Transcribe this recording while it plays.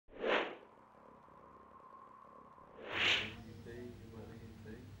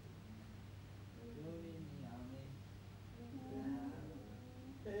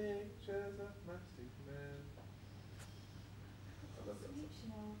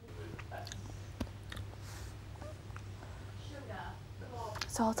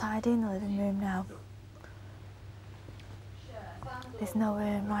It's all tidy in the living room now. There's no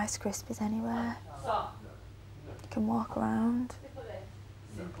Rice Krispies anywhere. You can walk around.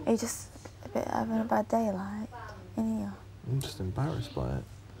 Are you just a bit having a bad day, like, in here? I'm just embarrassed by it.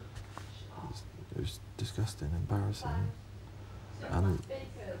 It was disgusting, embarrassing. And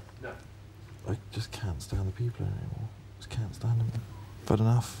I just can't stand the people anymore. Just can't stand them. I've had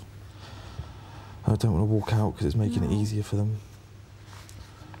enough. I don't want to walk out because it's making it easier for them.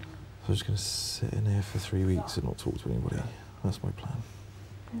 So I'm just going to sit in here for 3 weeks and not talk to anybody. That's my plan.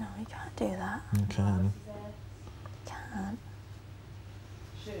 No, you can't do that. You can. You can't.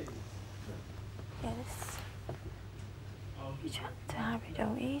 Yes. You chat to Harry,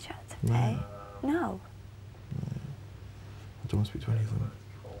 don't you? You chat to Faye. No. No. I don't want to speak to any of them.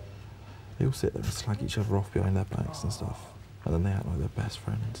 They all sit there and slag each other off behind their backs and stuff. And then they act like they're best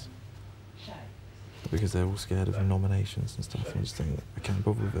friends. Because they're all scared of nominations and stuff. And I just think, I can't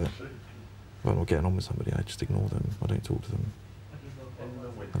bother with it. If I'm not getting on with somebody, I just ignore them. I don't talk to them.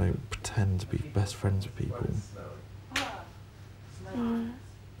 I don't pretend to be best friends with people. And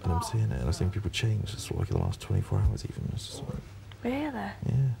I'm seeing it, and I'm seeing people change, just like in the last 24 hours even. It's just like, really?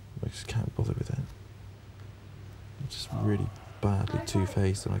 Yeah, I just can't bother with it. I'm just really badly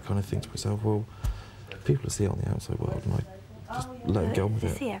two-faced, and I kind of think to myself, well, people see it on the outside world, and I just let them get on with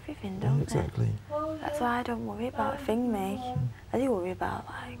it. They see everything, don't they? Exactly. That's why I don't worry about a thing, me. I do worry about,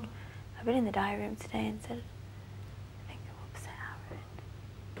 like, I've been in the diary room today and said, I think I'm upset,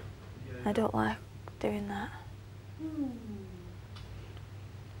 Aaron. I don't like doing that.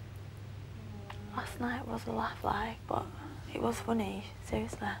 Last night was a laugh, like, but it was funny,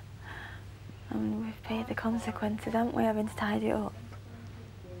 seriously. And we've paid the consequences, haven't we, having to tidy it up?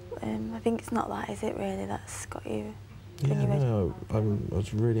 I think it's not that, is it, really, that's got you... Yeah, no, I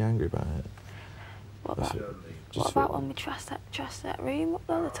was really angry about it. What about when we trashed that room up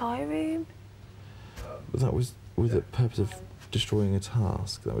there, the toy room? That was with the purpose of destroying a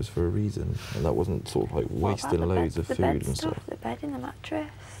task. That was for a reason, and that wasn't sort of like wasting loads of food and stuff. The bed and the mattress.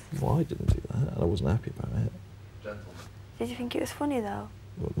 Well, I didn't do that, and I wasn't happy about it. Did you think it was funny though?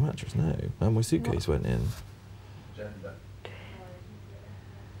 Well, the mattress, no. And my suitcase went in.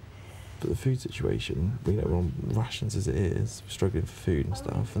 But the food situation, you know, we're on rations as it is, we're struggling for food and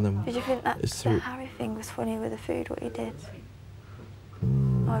stuff, and then... Did you think that the Harry thing was funny with the food, what he did?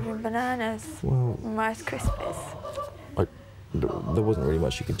 Ordering bananas, well, and Rice Krispies. There wasn't really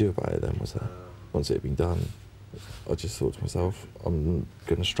much you could do about it then, was there? Once it had been done, I just thought to myself, I'm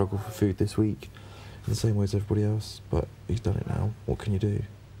going to struggle for food this week in the same way as everybody else, but he's done it now, what can you do?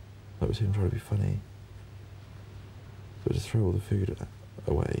 That was him trying to be funny. So just throw all the food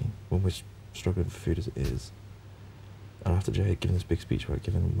away when we're struggling for food as it is. And after Jay had given this big speech about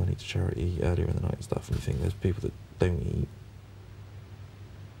giving money to charity earlier in the night and stuff, and you think there's people that don't eat,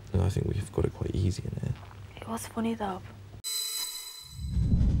 and I think we've got it quite easy in here. It was funny though.